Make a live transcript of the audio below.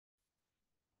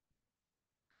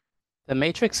The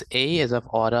matrix A is of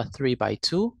order 3 by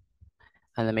 2,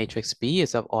 and the matrix B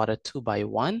is of order 2 by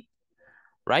 1.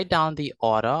 Write down the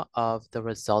order of the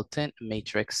resultant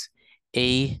matrix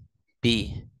A,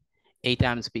 B, A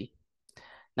times B.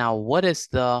 Now, what is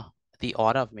the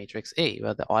order of matrix A?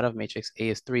 Well, the order of matrix A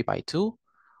is 3 by 2.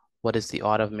 What is the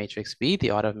order of matrix B?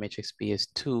 The order of matrix B is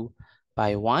 2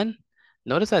 by 1.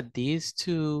 Notice that these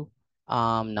two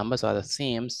numbers are the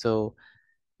same, so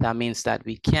that means that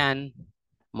we can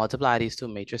multiply these two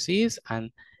matrices, and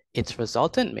its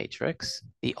resultant matrix,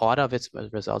 the order of its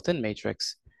resultant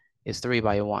matrix is 3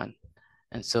 by 1.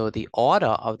 And so the order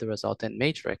of the resultant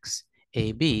matrix,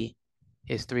 AB,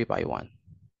 is 3 by 1.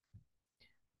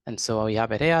 And so we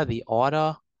have it here, the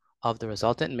order of the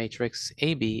resultant matrix,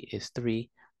 AB, is 3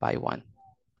 by 1.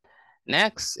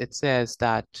 Next, it says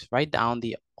that write down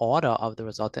the order of the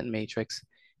resultant matrix,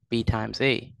 B times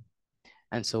A.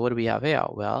 And so what do we have here?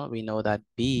 Well, we know that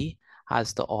B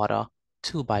has the order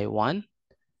 2 by 1,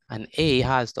 and A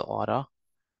has the order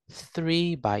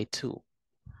 3 by 2.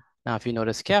 Now, if you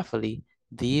notice carefully,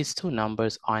 these two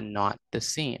numbers are not the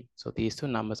same. So these two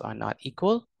numbers are not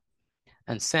equal.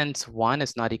 And since 1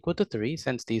 is not equal to 3,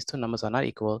 since these two numbers are not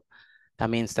equal, that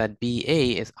means that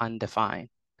BA is undefined.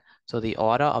 So the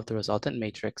order of the resultant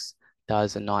matrix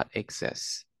does not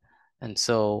exist. And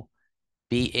so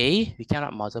BA, we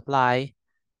cannot multiply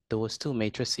those two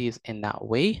matrices in that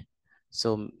way.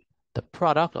 So the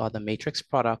product, or the matrix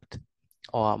product,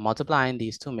 or multiplying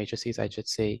these two matrices, I should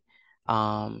say,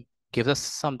 gives us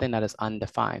something that is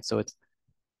undefined. So it's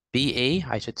BA,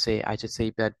 I should say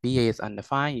that BA is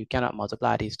undefined. You cannot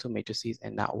multiply these two matrices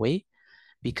in that way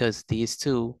because these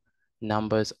two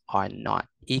numbers are not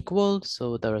equal.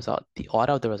 So the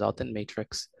order of the resultant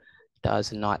matrix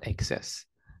does not exist.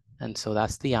 And so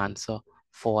that's the answer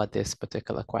for this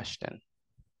particular question.